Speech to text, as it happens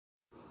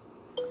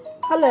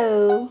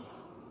Hello.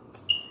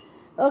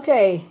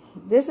 Okay,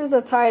 this is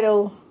a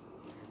title.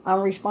 I'm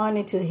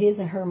responding to his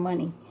and her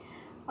money.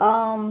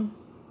 Um,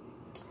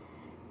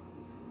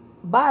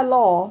 by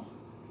law,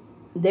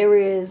 there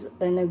is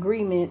an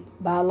agreement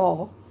by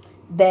law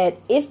that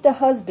if the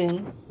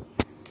husband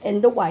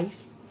and the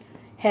wife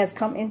has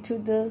come into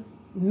the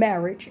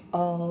marriage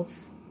of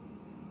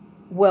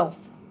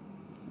wealth,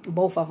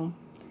 both of them,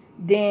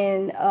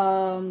 then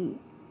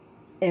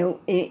and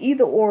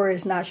either or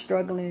is not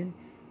struggling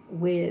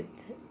with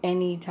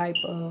any type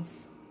of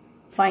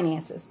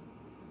finances,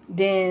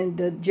 then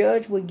the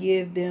judge would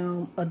give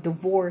them a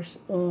divorce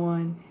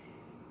on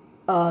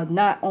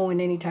not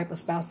on any type of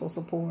spousal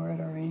support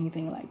or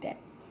anything like that.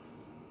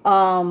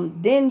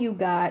 Then you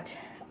got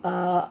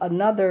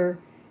another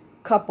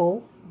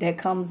couple that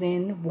comes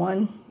in.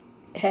 One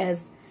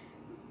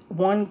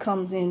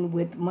comes in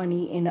with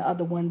money and the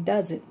other one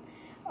doesn't.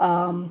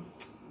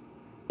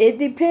 It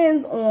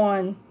depends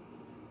on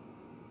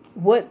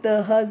what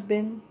the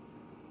husband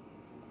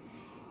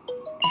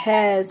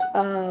has,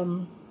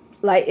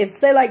 like if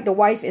say like the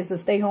wife is a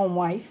stay-home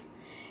wife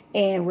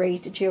and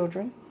raised the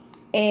children,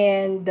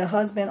 and the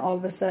husband all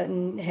of a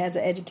sudden has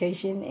an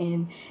education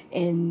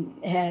and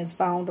has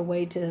found a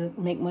way to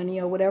make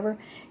money or whatever,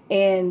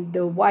 and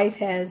the wife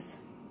has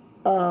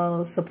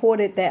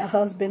supported that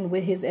husband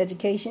with his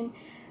education,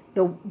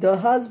 the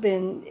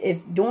husband, if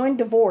during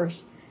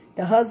divorce,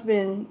 the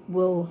husband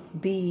will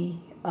be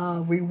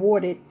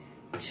rewarded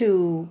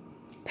to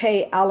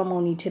pay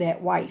alimony to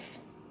that wife,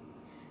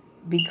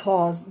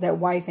 because that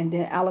wife, and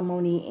then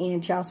alimony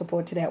and child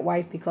support to that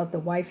wife, because the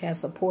wife has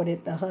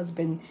supported the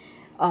husband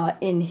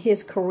in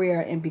his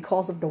career, and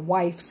because of the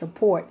wife's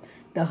support,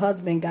 the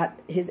husband got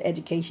his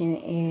education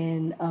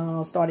and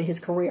started his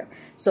career.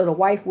 So the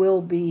wife will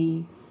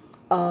be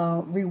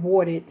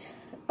rewarded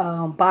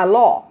by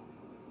law.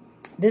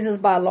 This is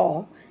by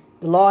law.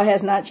 The law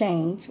has not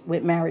changed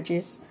with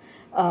marriages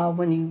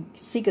when you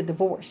seek a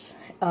divorce.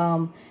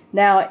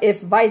 Now, if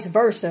vice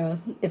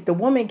versa, if the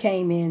woman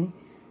came in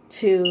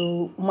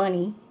to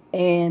money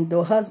and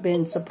the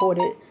husband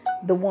supported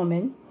the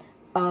woman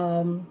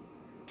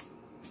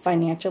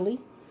financially,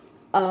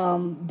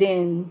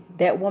 then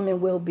that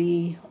woman will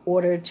be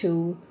ordered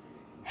to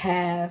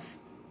have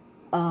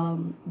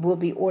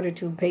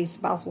pay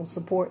spousal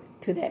support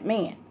to that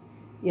man,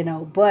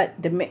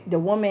 but the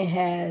woman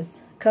has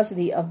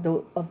custody of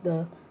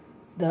the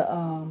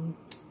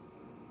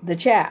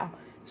child.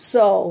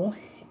 So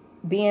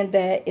being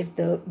that if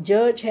the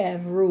judge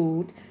have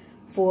ruled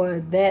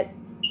for that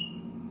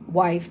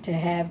wife to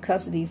have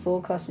custody,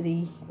 full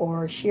custody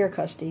or share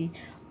custody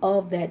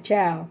of that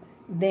child,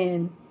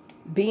 then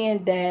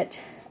being that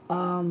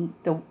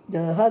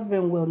the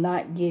husband will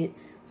not get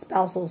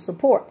spousal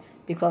support,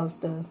 because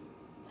the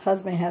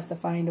husband has to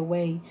find a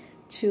way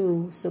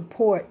to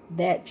support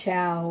that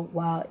child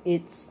while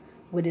it's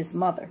with his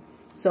mother.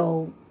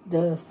 So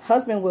the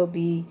husband will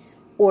be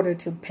ordered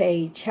to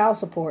pay child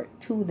support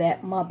to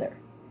that mother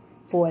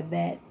for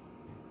that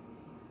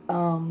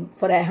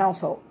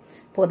household,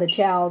 for the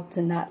child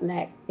to not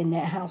lack in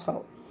that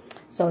household.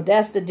 So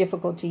that's the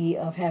difficulty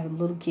of having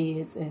little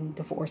kids and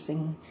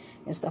divorcing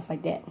and stuff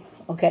like that.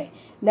 Okay.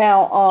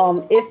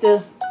 Now,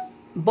 if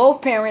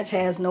both parents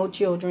has no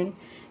children,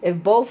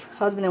 if both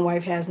husband and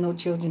wife has no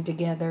children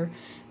together,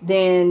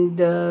 then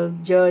the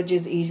judge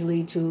is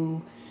easily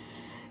to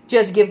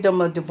just give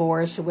them a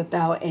divorce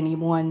without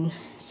anyone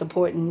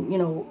supporting,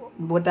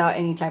 without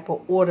any type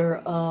of order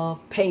of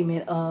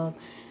payment of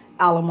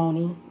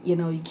alimony.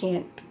 You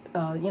can't,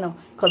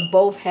 because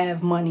both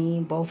have money,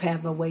 both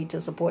have a way to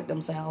support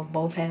themselves,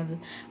 both have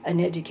an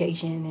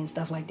education and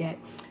stuff like that.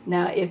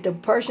 Now, if the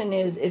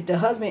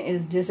husband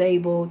is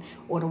disabled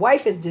or the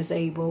wife is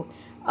disabled,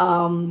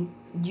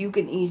 you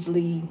can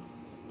easily,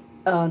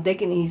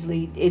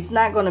 it's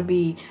not going to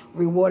be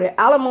rewarded.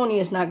 Alimony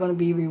is not going to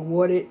be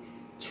rewarded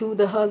to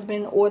the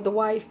husband or the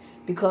wife,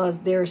 because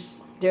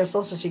there's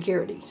Social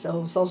Security.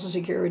 So Social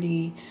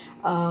Security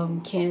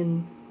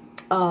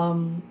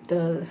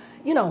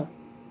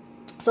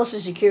Social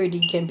Security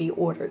can be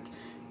ordered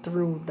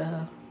through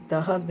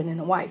the husband and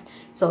the wife.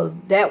 So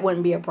that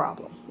wouldn't be a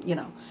problem,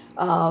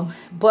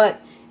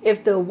 But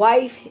if the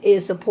wife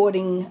is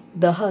supporting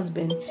the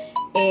husband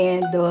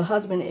and the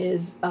husband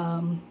is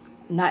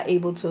not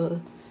able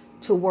to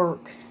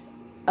work,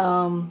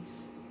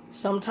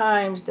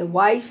 sometimes the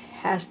wife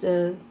has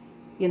to,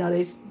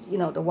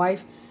 the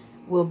wife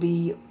will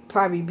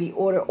probably be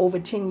ordered over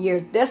 10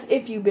 years. That's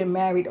if you've been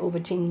married over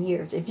 10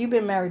 years. If you've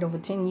been married over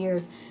 10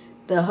 years,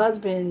 the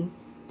husband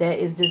that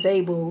is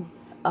disabled,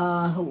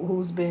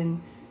 who's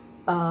been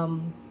at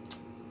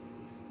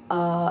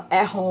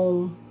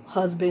home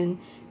husband,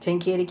 taking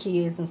care of the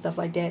kids and stuff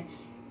like that,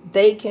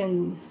 they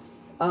can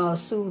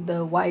sue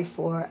the wife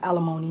for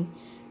alimony,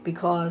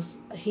 because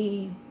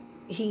he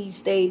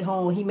stayed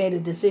home. He made a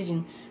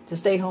decision to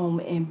stay home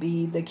and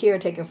be the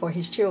caretaker for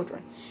his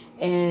children,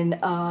 and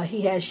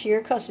he has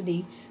shared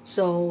custody.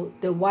 So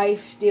the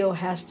wife still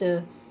has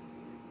to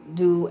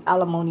do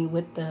alimony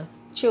with the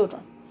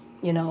children,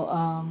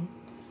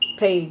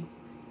 pay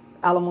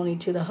alimony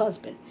to the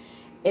husband.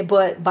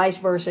 But vice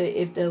versa,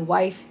 if the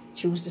wife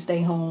chooses to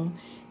stay home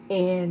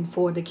and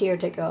for the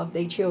caretaker of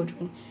their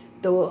children,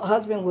 the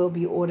husband will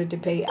be ordered to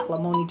pay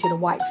alimony to the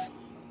wife,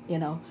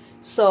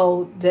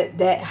 so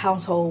that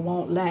household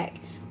won't lack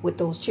with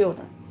those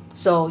children.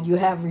 So you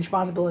have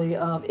responsibility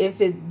of,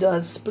 if it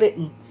does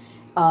splitting,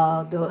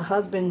 the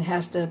husband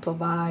has to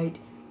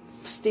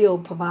still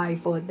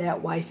provide for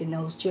that wife and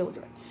those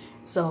children.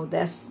 So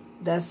that's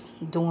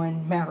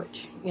during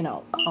marriage,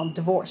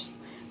 divorce.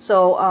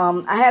 So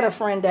I had a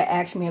friend that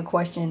asked me a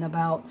question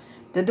about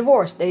the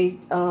divorce.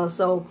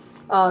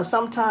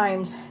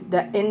 Sometimes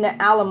in the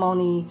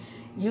alimony,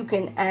 you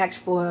can ask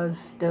for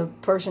the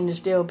person to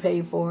still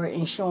pay for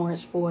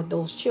insurance for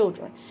those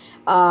children.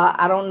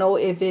 I don't know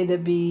if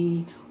it'd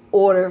be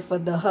order for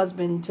the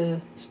husband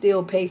to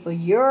still pay for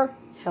your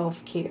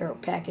health care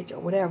package or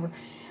whatever,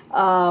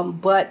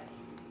 but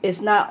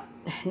it's not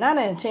 9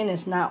 out of 10.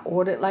 It's not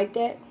ordered like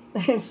that.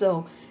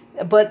 So,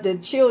 but the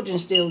children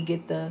still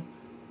get the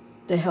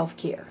health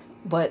care,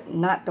 but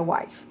not the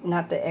wife,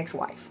 not the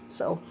ex-wife.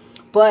 So,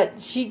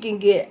 but she can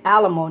get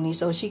alimony,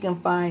 so she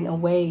can find a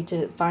way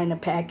to find a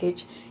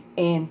package,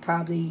 and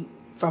probably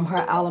from her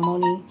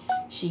alimony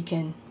she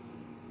can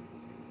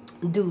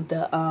do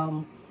the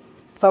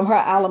from her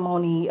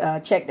alimony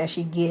check that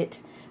she get.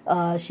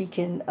 She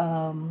can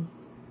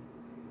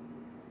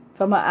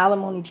from her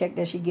alimony check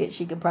that she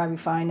could probably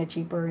find a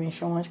cheaper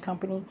insurance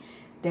company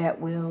that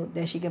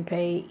she can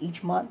pay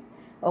each month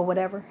or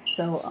whatever.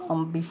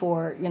 So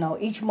before,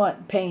 each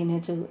month paying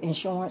into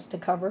insurance to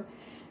cover.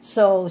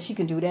 So she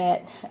can do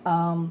that.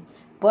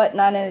 But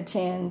 9 out of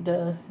 10,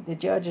 the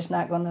judge is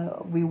not going to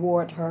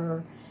reward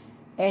her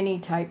any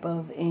type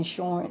of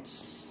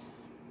insurance.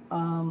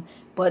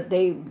 But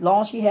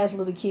long as she has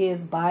little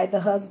kids by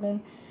the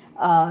husband,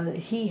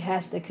 he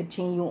has to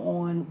continue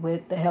on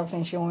with the health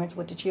insurance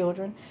with the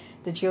children.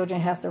 The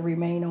children has to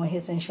remain on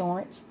his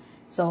insurance.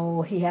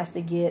 So he has to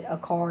get a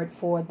card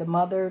for the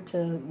mother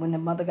when the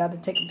mother got to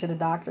take him to the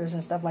doctors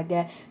and stuff like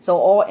that. So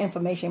all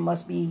information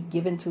must be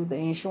given to the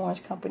insurance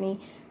company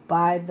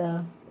by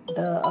the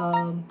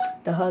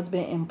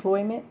husband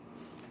employment.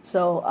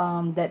 So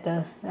that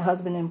the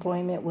husband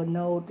employment would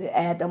know to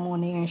add them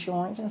on their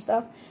insurance and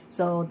stuff.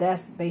 So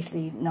that's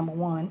basically number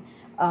one.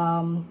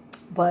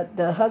 But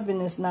the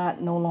husband is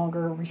no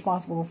longer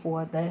responsible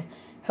for the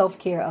health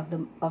care of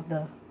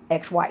the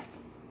ex-wife.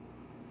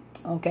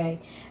 Okay.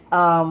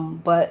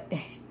 But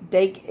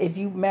if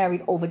you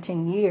married over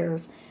 10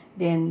 years,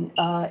 then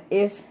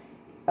if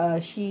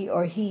she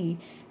or he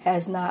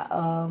has not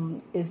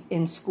is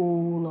in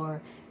school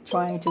or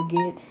trying to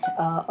get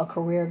a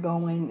career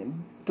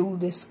going through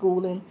this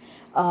schooling,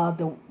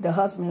 the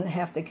husband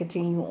have to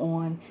continue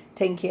on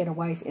taking care of the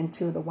wife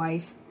until the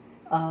wife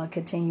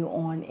continue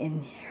on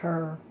in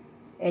her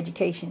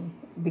education,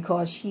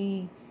 because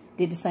she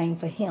did the same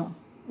for him.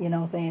 You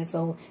know what I'm saying?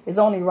 So it's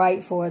only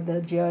right for the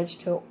judge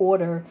to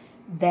order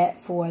that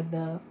for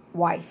the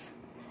wife,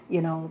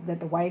 that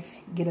the wife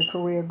get a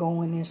career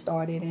going and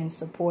started and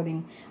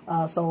supporting.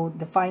 So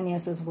the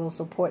finances will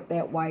support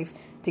that wife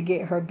to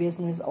get her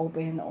business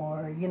open,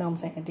 or,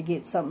 to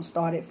get something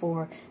started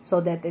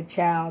so that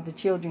the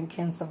children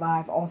can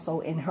survive also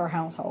in her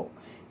household.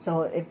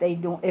 So if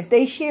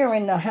they share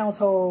in the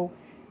hushold,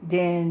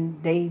 then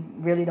they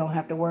really don't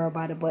have to worry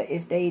about it. But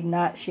if they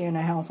not sharing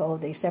a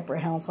household, they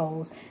separate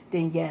households,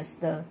 then yes,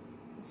 the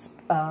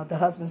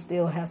husband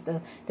still has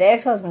to, the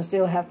ex-husband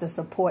still have to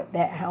support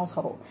that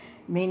household,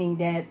 meaning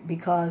that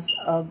because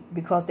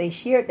they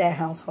shared that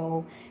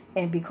household,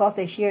 and because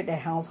they shared that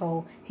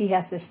household, he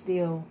has to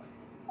still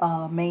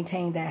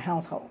maintain that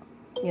household,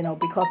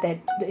 because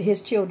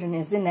his children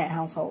is in that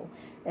household.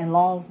 And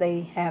long as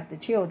they have the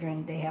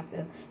children, they have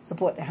to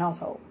support the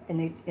household,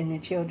 and the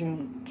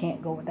children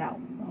can't go without.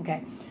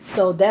 Okay,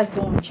 so that's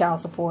doing child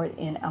support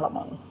and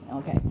alimony.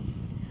 Okay,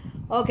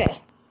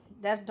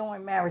 that's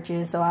doing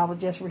marriages. So I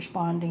was just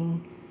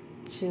responding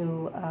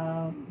to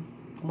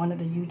one of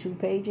the YouTube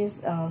pages.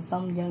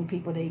 Some young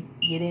people, they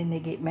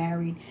get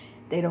married.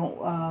 They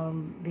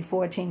don't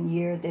before 10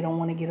 years. They don't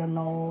want to get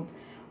annulled.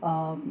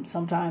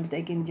 Sometimes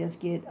they can just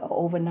get an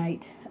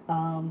overnight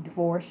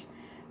divorce.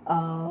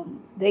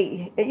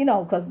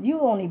 Because you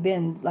only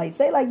been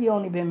you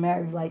only been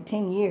married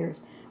 10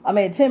 years.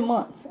 10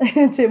 months.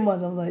 10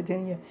 months. I was like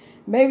 10 years.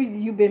 Maybe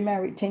you've been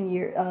married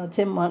 10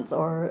 months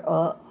or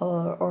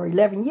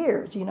 11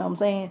 years. You know what I'm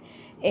saying?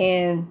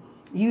 And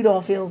you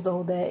don't feel as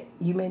though that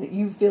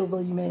you feel as though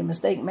you made a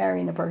mistake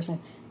marrying the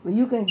person. But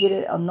you can get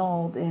it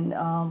annulled and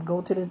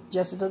go to the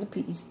justice of the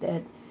peace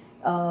that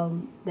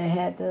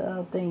had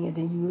the thing, and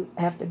then you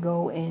have to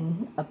go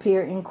and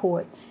appear in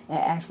court and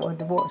ask for a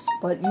divorce.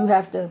 But you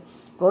have to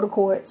go to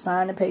court,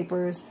 sign the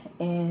papers,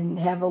 and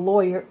have a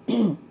lawyer.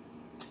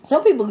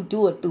 Some people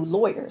do it through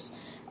lawyers,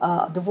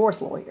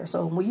 divorce lawyer.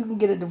 So when you can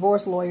get a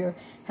divorce lawyer,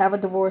 have a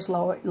divorce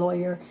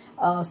lawyer,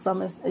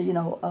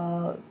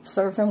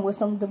 serve him with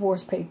some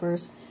divorce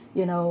papers,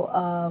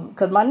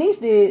 because my niece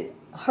did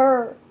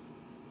her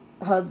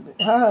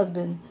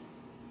husband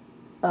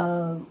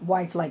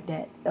wife like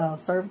that,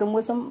 served them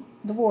with some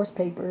divorce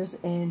papers.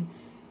 And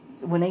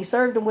when they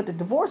served them with the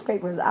divorce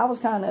papers, I was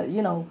kind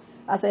of,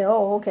 I said,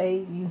 oh,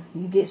 okay,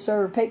 you get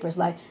served papers.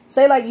 Like,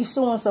 say like you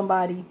suing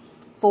somebody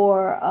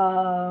for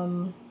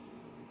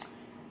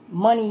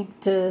money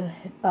to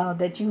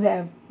that you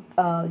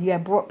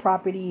have brought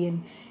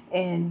property,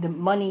 and the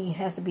money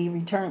has to be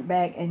returned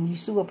back, and you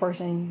sue a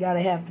person, and you got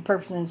to have the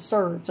person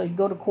served. So you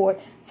go to court,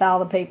 file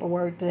the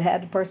paperwork to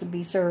have the person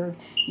be served.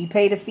 You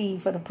pay the fee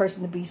for the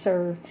person to be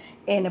served,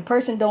 and the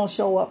person don't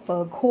show up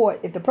for court.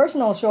 If the person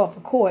don't show up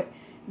for court,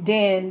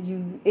 then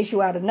you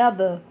issue out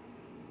another,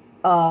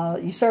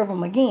 you serve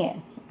them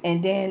again.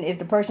 And then if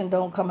the person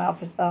don't come out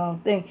for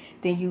thing,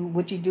 then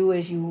what you do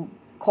is you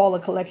call a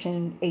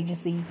collection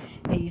agency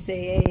and you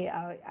say, hey,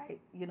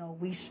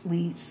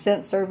 we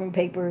sent serving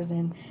papers,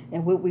 and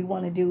what we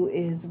want to do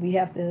is we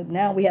have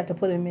to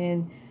put them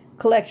in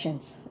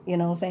collections,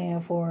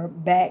 for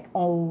back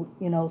owed,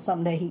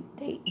 something that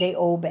they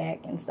owe back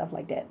and stuff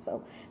like that.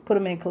 So put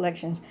them in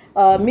collections.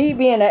 Me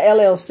being an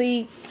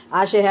LLC,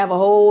 I should have a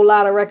whole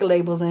lot of record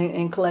labels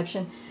in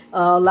collection.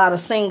 A lot of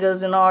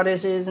singers and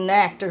artists and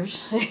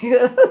actors.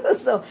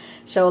 so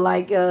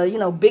like,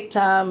 big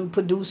time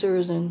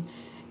producers and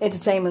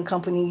entertainment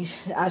companies.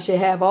 I should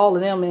have all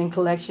of them in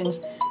collections.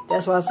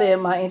 That's why I said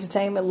my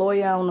entertainment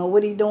lawyer, I don't know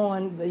what he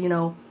doing, but,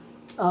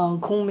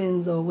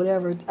 Cummins or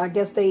whatever. I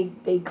guess they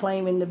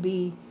claiming to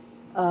be,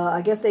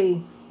 I guess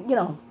they, I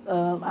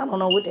don't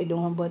know what they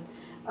doing, but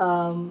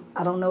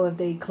I don't know if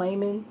they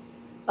claiming,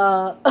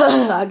 I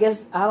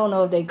don't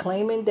know if they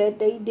claiming that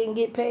they didn't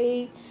get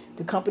paid,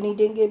 the company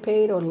didn't get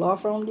paid, or the law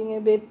firm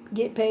didn't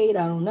get paid.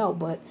 I don't know,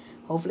 but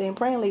hopefully and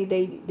prayingly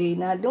they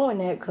not doing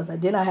that, because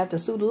then I have to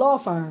sue the law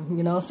firm,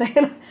 what I'm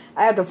saying?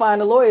 I have to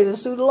find a lawyer to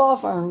sue the law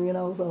firm,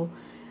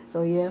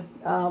 so yeah.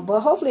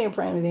 But hopefully and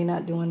prayingly they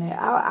not doing that.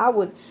 I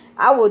would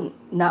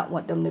not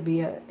want them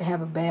to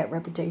have a bad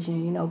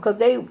reputation, because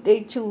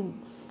they too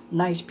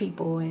nice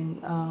people,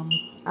 and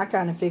I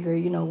kind of figure,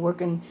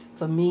 working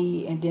for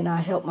me, and then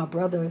I help my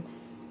brother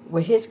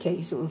with his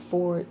case, with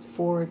Ford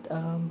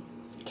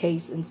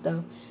case and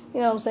stuff. You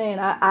know what I'm saying?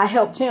 I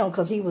helped him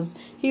because he was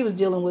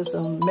dealing with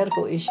some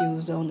medical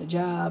issues on the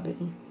job,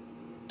 and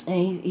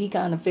he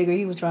kind of figured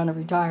he was trying to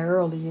retire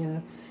early,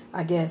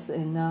 I guess.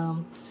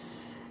 And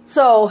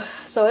so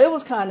it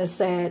was kind of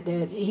sad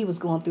that he was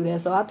going through that.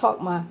 So I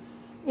talked my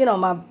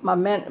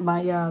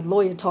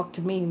lawyer talked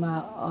to me,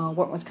 my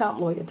workman's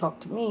comp lawyer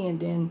talked to me, and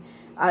then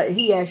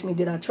he asked me,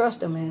 did I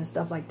trust him and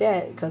stuff like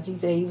that, because he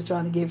said he was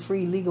trying to get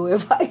free legal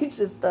advice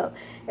and stuff.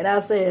 And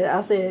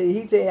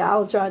he said I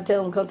was trying to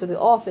tell him to come to the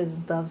office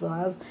and stuff. So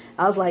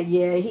I was like,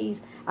 yeah,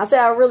 I said,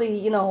 I really,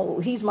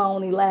 he's my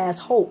only last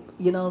hope,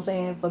 what I'm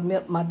saying, for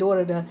my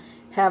daughter to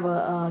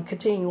have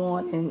continue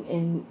on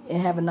and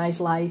have a nice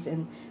life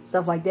and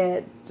stuff like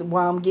that. So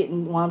while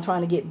I'm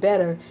trying to get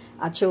better,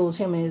 I chose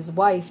him and his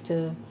wife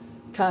to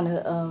kind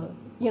of,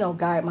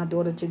 guide my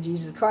daughter to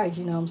Jesus Christ,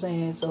 what I'm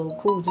saying. So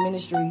Cruz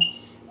Ministry,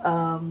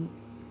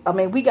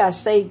 we got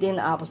saved in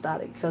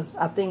Apostolic, because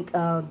I think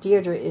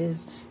Deirdre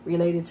is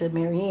related to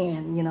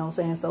Marianne, what I'm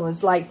saying. So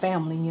it's like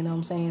family, what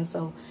I'm saying.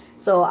 So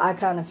I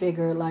kind of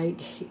figure, like,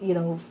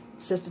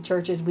 sister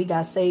churches, we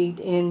got saved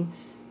in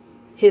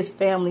his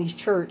family's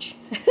church,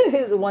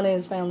 one of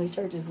his family's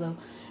churches.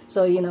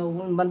 So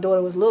when my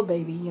daughter was a little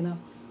baby,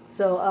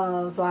 so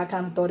I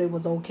kind of thought it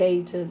was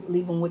okay to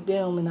leave him with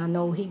them. And I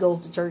know he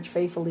goes to church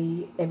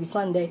faithfully every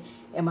Sunday,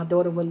 and my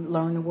daughter would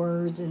learn the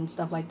words and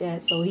stuff like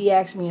that. So he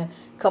asked me a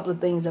couple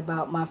of things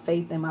about my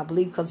faith and my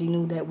belief, because he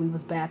knew that we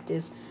was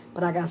Baptist,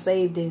 but I got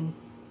saved in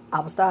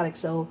Apostolic.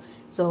 So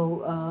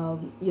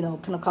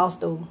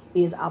Pentecostal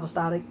is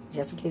Apostolic,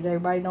 just in case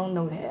everybody don't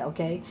know that,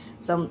 okay?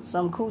 Some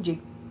Kujic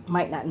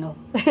might not know.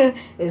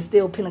 It's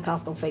still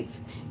Pentecostal faith,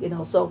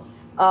 So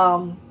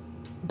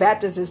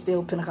Baptist is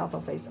still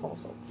Pentecostal faith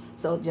also.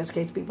 So just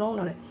in case people don't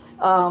know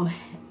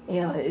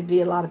that, it'd be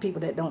a lot of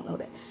people that don't know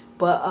that.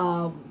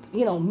 But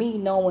me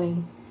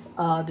knowing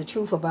the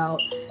truth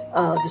about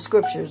the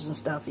scriptures and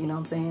stuff, what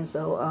I'm saying.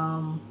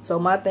 So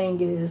my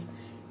thing is,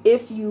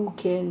 if you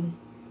can,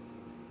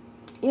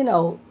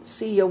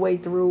 see your way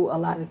through a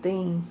lot of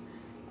things,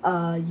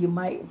 you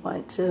might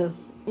want to,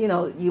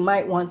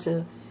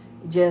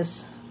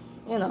 just,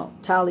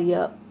 tally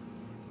up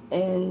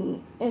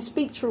and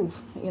speak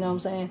truth. You know what I'm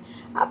saying?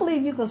 I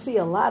believe you can see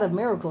a lot of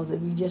miracles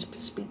if you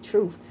just speak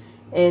truth.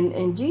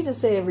 And Jesus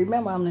said,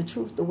 remember, I'm the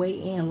truth, the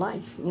way, and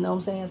life. You know what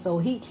I'm saying?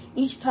 So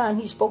each time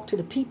he spoke to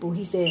the people,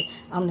 he said,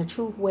 I'm the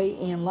truth, way,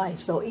 and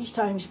life. So each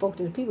time he spoke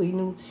to the people,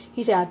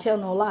 he said, I tell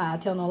no lie, I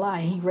tell no lie.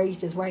 And he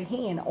raised his right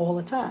hand all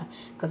the time,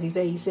 because he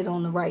said he sit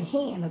on the right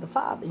hand of the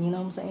Father. You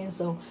know what I'm saying?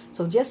 So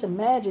just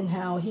imagine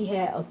how he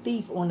had a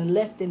thief on the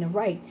left and the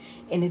right.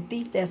 And the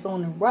thief that's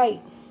on the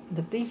right,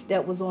 the thief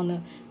that was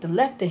on the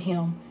left of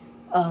him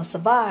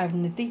survived.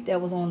 And the thief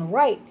that was on the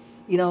right,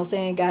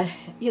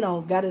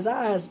 got his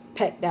eyes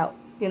pecked out.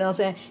 You know what I'm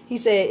saying? He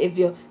said,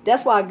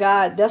 that's why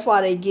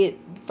they get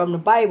from the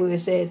Bible, it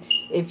said,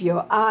 if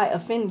your eye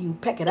offend you,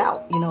 peck it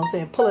out. You know what I'm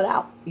saying? Pull it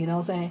out. You know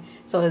what I'm saying?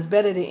 So it's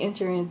better to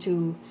enter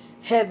into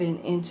heaven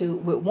into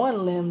with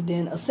one limb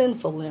than a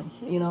sinful limb.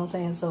 You know what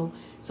I'm saying?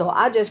 So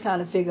I just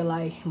kind of figure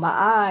like my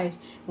eyes,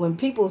 when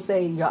people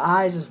say your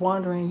eyes is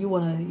wandering, you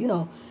want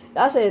to,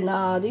 I said,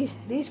 nah,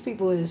 these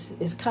people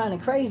is kind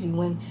of crazy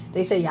when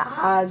they say your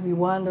eyes be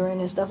wandering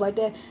and stuff like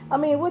that. I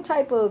mean, what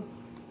type of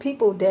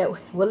people that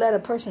will let a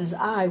person's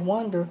eye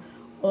wander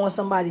on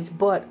somebody's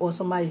butt or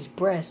somebody's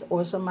breast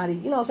or somebody,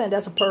 you know what I'm saying?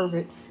 That's a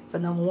pervert for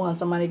number one.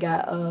 Somebody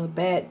got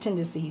bad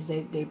tendencies.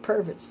 They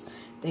perverts.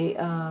 They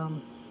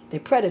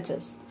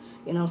predators.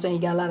 You know what I'm saying?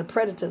 You got a lot of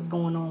predators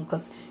going on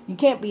because you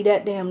can't be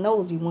that damn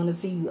nosy. You want to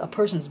see a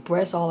person's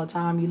breast all the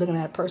time. You're looking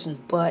at a person's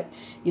butt.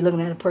 You're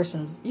looking at a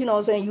person's, you know what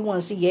I'm saying? You want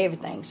to see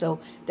everything. So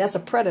that's a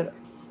predator.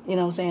 You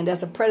know what I'm saying?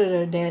 That's a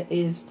predator that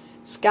is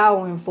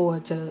scouring for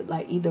to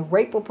like either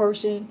rape a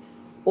person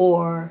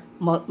or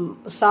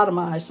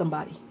sodomize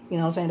somebody. You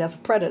know what I'm saying? That's a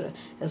predator.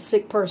 That's a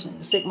sick person,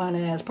 a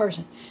sick-minded ass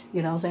person.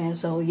 You know what I'm saying?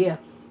 So yeah.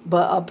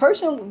 But a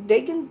person,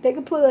 they can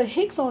put a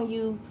hicks on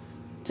you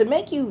to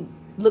make you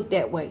look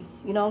that way.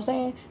 You know what I'm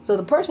saying? So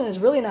the person is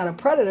really not a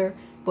predator,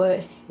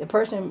 but the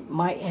person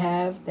might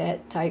have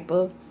that type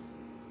of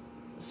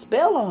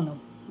spell on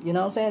them. You know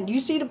what I'm saying? You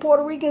see the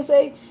Puerto Rican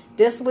say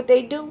that's what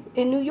they do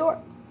in New York?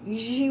 You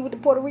see what the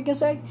Puerto Rican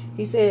say?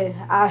 He said,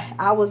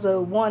 I was a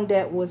one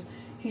that was,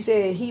 he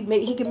said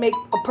he can make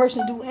a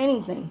person do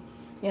anything.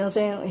 You know what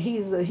I'm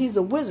saying? He's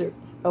a wizard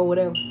or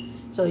whatever.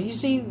 So you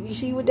see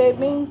what that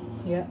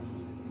mean? Yeah.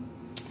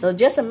 So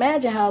just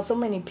imagine how so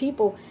many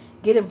people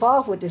get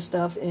involved with this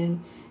stuff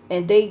and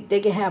they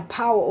can have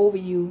power over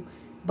you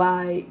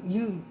by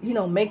you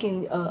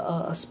making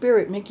a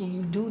spirit making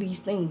you do these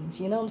things.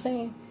 You know what I'm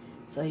saying?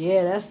 So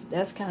yeah,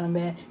 that's kind of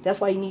bad.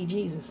 That's why you need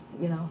Jesus.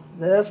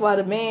 That's why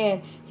the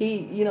man,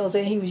 he he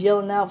was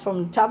yelling out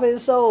from the top of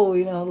his soul,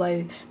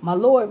 like my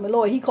Lord, my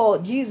Lord. He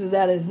called Jesus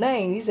out of his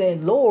name. He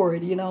said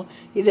Lord. He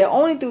said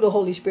only through the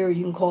Holy Spirit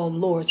you can call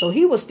him Lord. So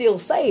he was still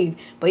saved,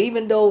 but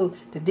even though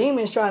the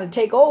demons trying to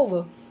take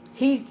over,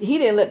 he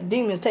didn't let the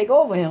demons take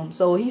over him.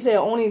 So he said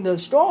only the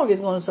strong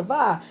is going to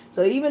survive.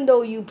 So even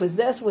though you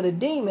possessed with a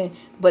demon,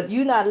 but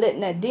you're not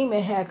letting that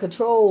demon have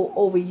control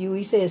over you,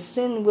 he says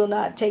sin will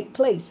not take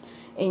place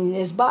in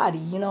his body.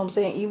 You know what I'm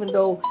saying? Even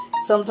though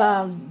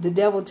sometimes the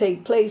devil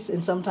take place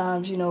and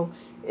sometimes, you'll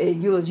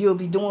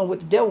be doing what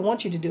the devil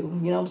wants you to do.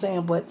 You know what I'm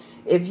saying? But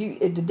if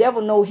the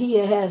devil know he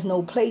has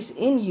no place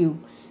in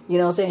you, you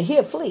know what I'm saying,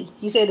 he'll flee.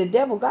 He said the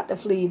devil got to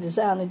flee the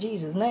sound of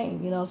Jesus'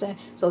 name. You know what I'm saying?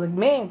 So the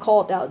man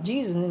called out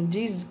Jesus and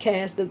Jesus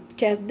cast the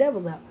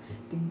devils out.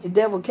 The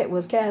devil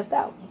was cast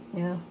out.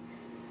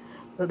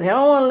 But they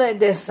don't want to let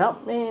there's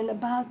something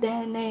about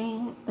that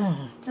name.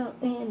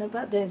 Something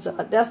about that. So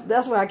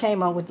that's where I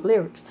came out with the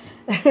lyrics.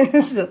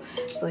 so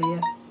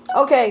yeah.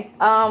 Okay.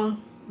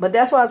 But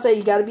that's why I say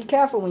you got to be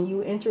careful when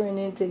you entering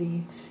into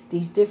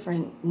these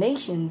different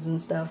nations and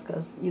stuff,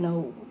 because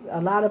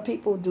a lot of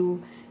people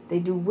do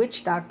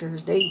witch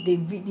doctors.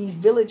 These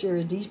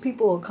villagers, these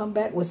people will come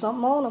back with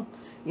something on them.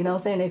 You know what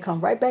I'm saying? They come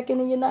right back in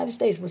the United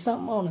States with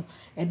something on them,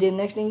 and then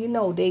next thing you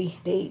know,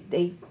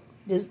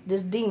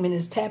 this demon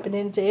is tapping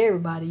into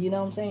everybody. You know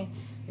what I'm saying?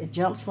 It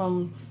jumps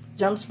from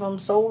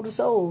soul to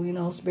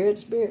soul. Spirit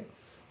to spirit.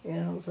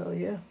 So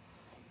yeah.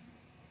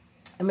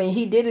 I mean,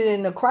 he did it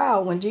in the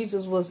crowd when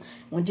Jesus was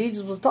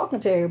talking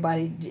to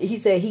everybody. He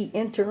said he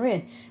enter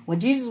in. When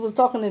Jesus was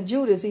talking to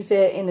Judas, he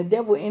said, and the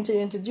devil enter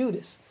into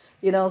Judas.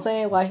 You know what I'm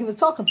saying? While he was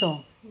talking to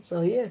him.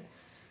 So yeah.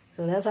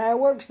 So that's how it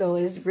works, though.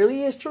 It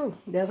really is true.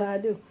 That's how I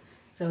do.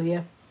 So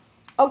yeah.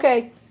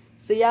 Okay.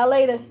 See y'all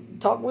later.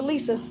 Talk with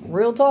Lisa.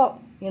 Real talk.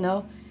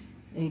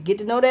 And get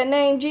to know that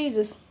name,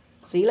 Jesus.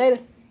 See you later.